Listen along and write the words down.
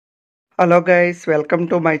Hello guys, welcome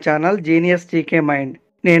to my channel genius GK mind.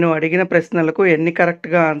 నేను అడిగిన ప్రశ్నలకు ఎన్ని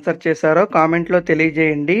కరెక్ట్గా ఆన్సర్ చేశారో కామెంట్లో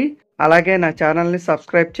తెలియజేయండి. అలాగే నా ఛానల్ని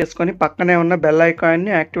సబ్స్క్రైబ్ చేసుకొని పక్కనే ఉన్న బెల్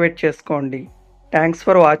ఐకాన్ని యాక్టివేట్ చేసుకోండి. Thanks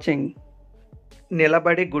for watching.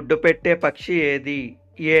 నిలబడి గుడ్డు పెట్టే పక్షి ఏది?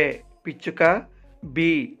 ఏ పిచ్చుక,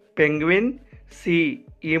 బి పెంగ్విన్, సి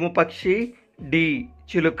ఈము పక్షి, డి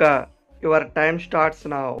చిలుక. Your time starts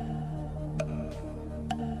now.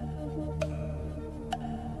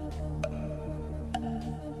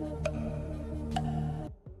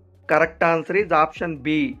 Correct answer is option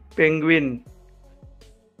B penguin.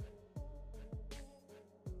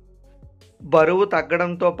 బరువు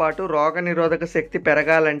తగ్గడంతో పాటు రోగనిరోధక శక్తి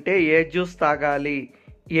పెరగాలంటే ఏ జ్యూస్ తాగాలి?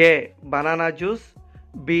 ఏ బనానా జ్యూస్,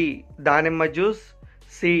 బి దానిమ్మ juice,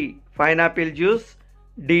 C pineapple juice,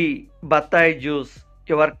 D బత్తాయి juice.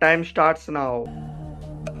 Your time starts now.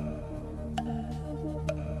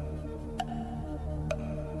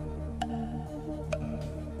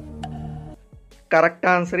 Correct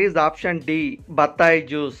answer is option D బత్తాయి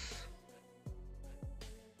జ్యూస్.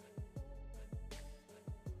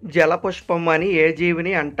 జలపుష్పం అని ఏ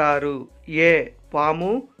జీవిని అంటారు? ఏ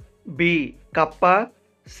పాము, బి కప్ప,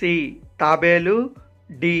 సి తాబేలు,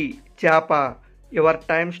 డి చేప. Your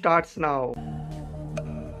time starts now.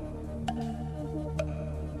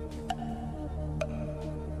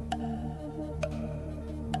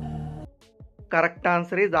 Correct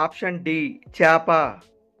answer is option D చేప.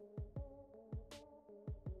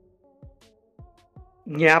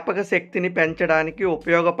 జ్ఞాపక శక్తిని పెంచడానికి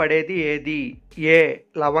ఉపయోగపడేది ఏది? ఏ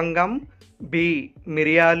లవంగం, బి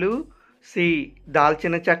మిరియాలు, సి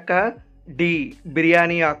దాల్చిన చెక్క, డి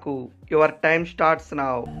బిర్యానీ ఆకు. Your time starts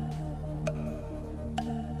now.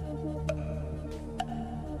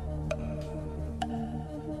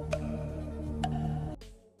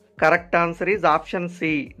 Correct answer is option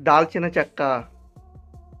C దాల్చిన చెక్క.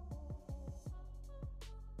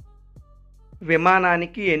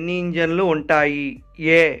 విమానానికి ఎన్ని ఇంజన్లు ఉంటాయి?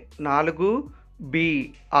 ఏ 4, B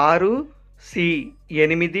 6, C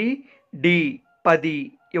 8, D 10.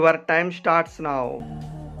 Your time starts now.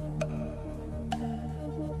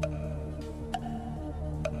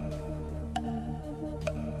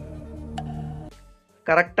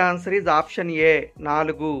 Correct answer is option A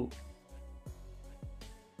 4.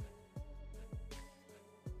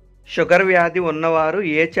 Sugar వ్యాధి ఉన్నవారు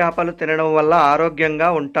ఏ చేపలు తినడం వల్ల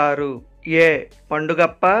ఆరోగ్యంగా ఉంటారు? ఏ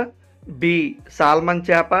పండుగప్ప, బి సాల్మన్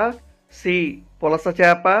చేప, సి పులస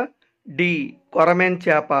చేప, డి కొరమేన్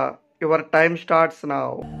చేప. Your time starts now.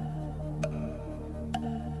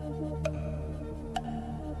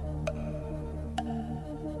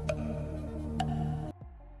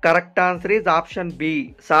 Correct answer is option B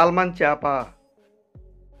salmon చేప.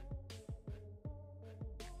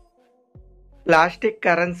 ప్లాస్టిక్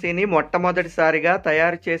కరెన్సీని మొట్టమొదటిసారిగా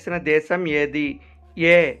తయారు చేసిన దేశం ఏది?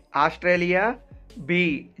 ఏ Australia, B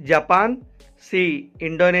Japan, C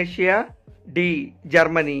Indonesia, D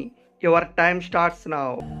Germany. Your time starts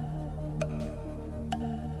now.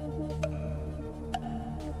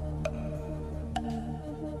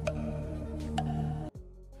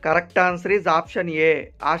 Correct answer is option A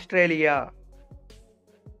Australia.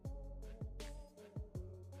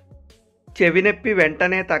 చెవి నొప్పి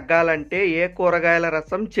వెంటనే తగ్గాలంటే ఏ కూరగాయల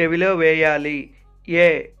రసం చెవిలో వేయాలి? ఏ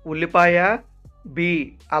ఉల్లిపాయ, బి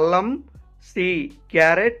అల్లం, C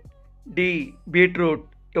carrot, D beetroot.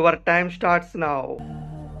 Your time starts now.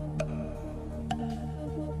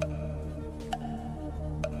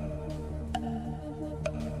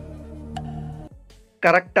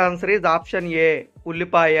 Correct answer is option A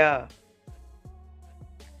ఉల్లిపాయ.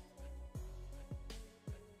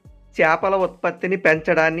 చేపల ఉత్పత్తిని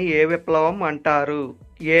పెంచడాన్ని ఏ విప్లవం అంటారు?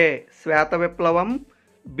 ఏ శ్వేత విప్లవం,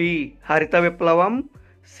 బి హరిత విప్లవం,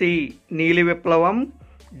 సి నీలి విప్లవం,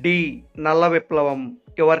 డి నల్ల విప్లవం.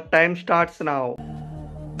 Your time starts now.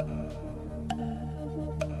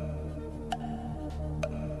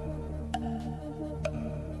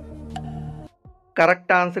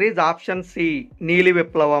 Correct answer is option C నీలి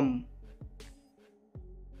విప్లవం.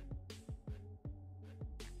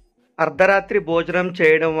 అర్ధరాత్రి భోజనం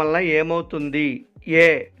చేయడం వల్ల ఏమవుతుంది? ఏ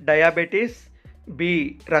డయాబెటీస్, బి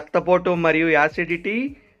రక్తపోటు మరియు యాసిడిటీ,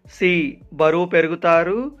 సి బరువు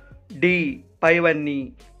పెరుగుతారు, డి పైవన్నీ.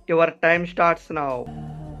 Your time starts now.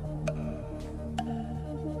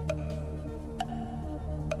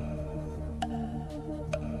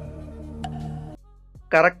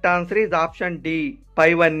 Correct answer is option D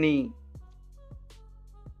పైవన్నీ.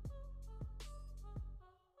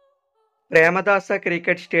 ప్రేమదాస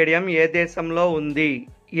క్రికెట్ స్టేడియం ఏ దేశంలో ఉంది?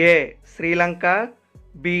 ఏ Sri Lanka,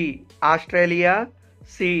 B Australia,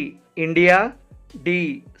 C India, D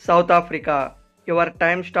south Africa. Your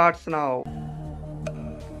time starts now.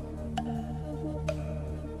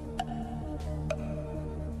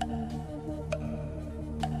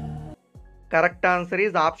 Correct answer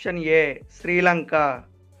is option A, Sri Lanka.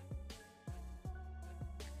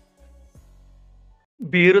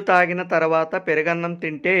 Beer తాగిన తర్వాత పెరుగన్నం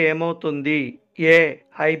తింటే ఏమవుతుంది? ఏ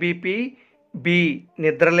హై బీపీ, బి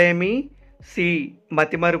నిద్రలేమి, C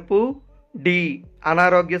మతిమరుపు, డి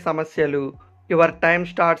అనారోగ్య సమస్యలు. Your time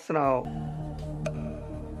starts now.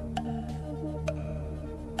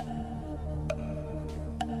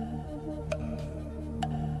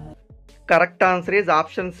 Correct answer is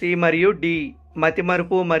option C మరియు డి,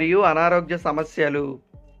 మతిమరుపు మరియు అనారోగ్య సమస్యలు.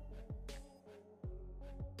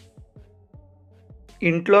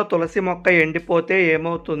 ఇంట్లో తులసి మొక్క ఎండిపోతే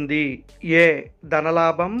ఏమవుతుంది? ఏ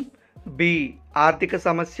ధనలాభం, బి ఆర్థిక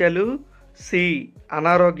సమస్యలు, సి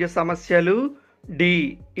అనారోగ్య సమస్యలు, డి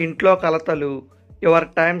ఇంట్లో కలతలు. Your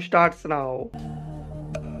time starts now.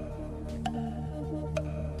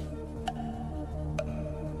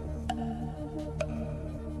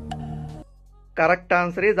 Correct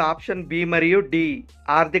answer is option B మరియు డి,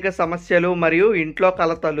 ఆర్థిక సమస్యలు మరియు ఇంట్లో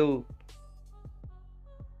కలతలు.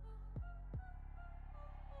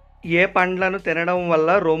 ఏ పండ్లను తినడం వల్ల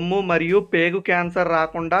రొమ్ము మరియు పేగు క్యాన్సర్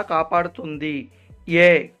రాకుండా కాపాడుతుంది? ఏ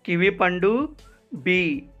కివి పండు, బి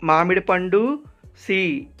మామిడి పండు, సి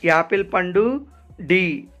యాపిల్ పండు, డి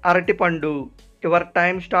అరటి పండు. Your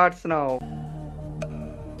time starts now.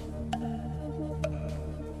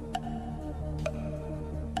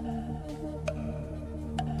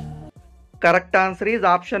 Correct answer is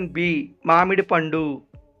option B, మామిడి పండు.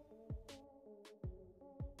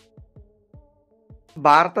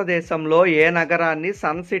 భారతదేశంలో ఏ నగరాన్ని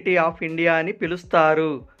సన్ సిటీ ఆఫ్ ఇండియా అని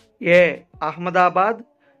పిలుస్తారు? ఏ Ahmedabad,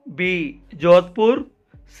 B Jodhpur,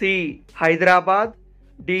 C Hyderabad,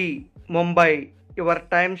 D Mumbai. Your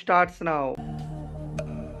time starts now.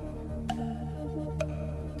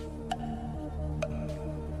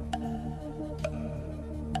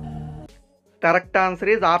 Correct answer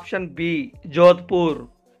is option B, Jodhpur.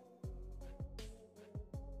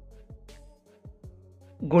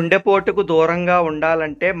 గుండెపోటుకు దూరంగా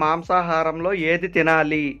ఉండాలంటే మాంసాహారంలో ఏది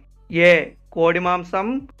తినాలి? ఏ కోడి మాంసం,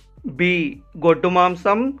 బి గొడ్డు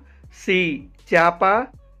మాంసం, సి చేప,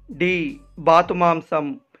 డి బాతు మాంసం.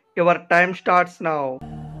 Your time starts now.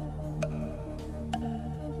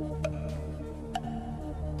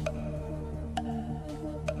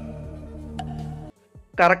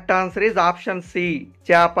 Correct answer is option C,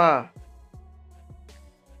 చేప.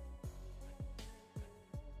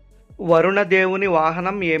 వరుణదేవుని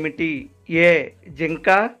వాహనం ఏమిటి? ఏ జింక,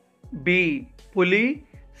 బి పులి,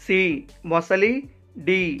 సి మొసలి,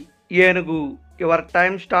 డి ఏనుగు. Your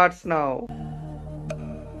time starts now.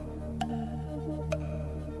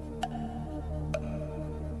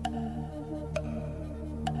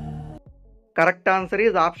 Correct answer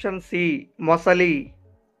is option C, మొసలి.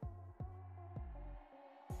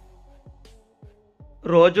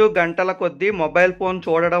 రోజు గంటల కొద్దీ మొబైల్ ఫోన్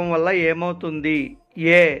చూడడం వల్ల ఏమవుతుంది?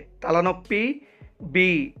 ఏ తలనొప్పి, బి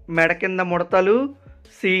మెడ కింద ముడతలు,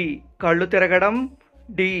 సి కళ్ళు తిరగడం,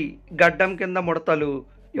 డి గడ్డం కింద ముడతలు.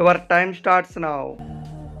 Your time starts now.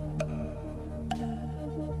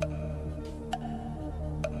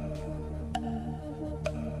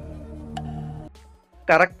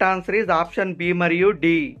 Correct answer is option B మరియు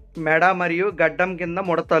డి, మెడ మరియు గడ్డం కింద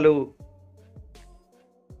ముడతలు.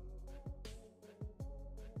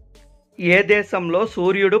 ఏ దేశంలో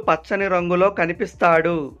సూర్యుడు పచ్చని రంగులో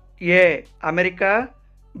కనిపిస్తాడు? ఏ America,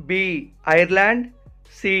 B Ireland,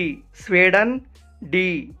 C Sweden, D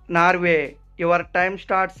Norway. Your time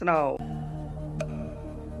starts now.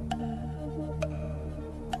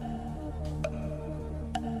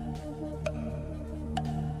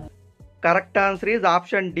 Correct answer is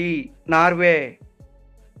option D, Norway.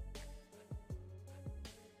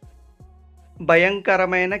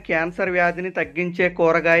 భయంకరమైన క్యాన్సర్ వ్యాధిని తగ్గించే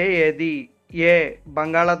కూరగాయ ఏది? ఏ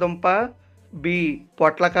బంగాళాదుంప, బి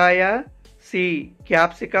పొట్లకాయ, C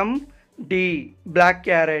capsicum, D block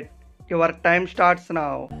carrot. Your time starts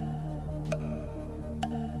now.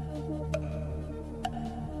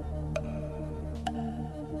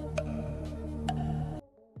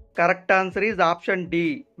 Correct answer is option D,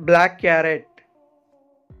 black carrot.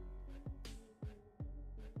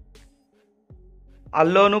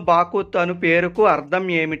 అల్లోను బాకుత్ అను పేరుకు అర్థం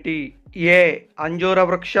ఏమిటి? ఏ అంజూర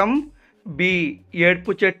వృక్షం, బి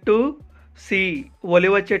ఏడ్పు చెట్టు, సి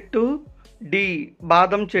ఒలివ చెట్టు, డి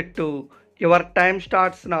బాదం చెట్టు. Your time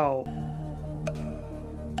starts now.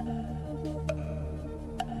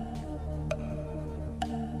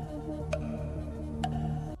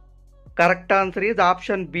 Correct answer is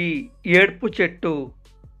option B, ఏడ్పు చెట్టు.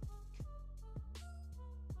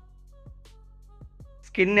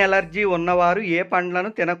 స్కిన్ ఎలర్జీ ఉన్నవారు ఏ పండ్లను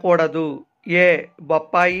తినకూడదు? ఏ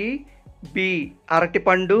బొప్పాయి, బి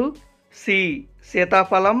అరటిపండు, సి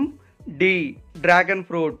సీతాఫలం, D dragon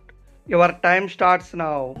fruit. Your time starts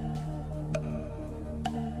now.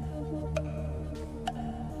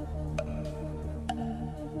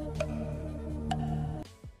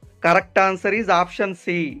 Correct answer is option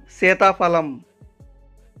C సీతాఫలం.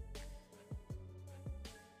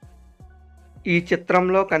 ఈ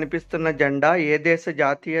చిత్రంలో కనిపిస్తున్న జెండా ఏ దేశ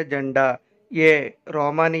జాతీయ జెండా? ఏ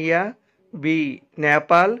రోమానియా, B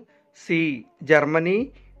Nepal, C Germany,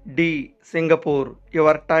 D Singapore.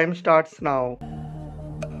 Your time starts now.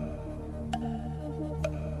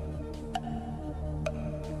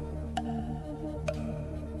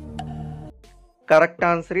 Correct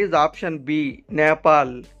answer is option B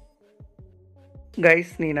Nepal.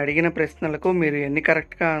 Guys, నేను అడిగిన ప్రశ్నలకు మీరు ఎన్ని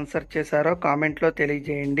కరెక్ట్గా ఆన్సర్ చేశారో కామెంట్లో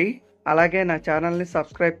తెలియజేయండి. అలాగే నా ఛానల్ని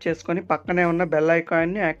సబ్స్క్రైబ్ చేసుకొని పక్కనే ఉన్న బెల్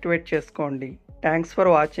ఐకాన్ని యాక్టివేట్ చేసుకోండి. Thanks for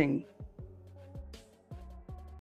watching.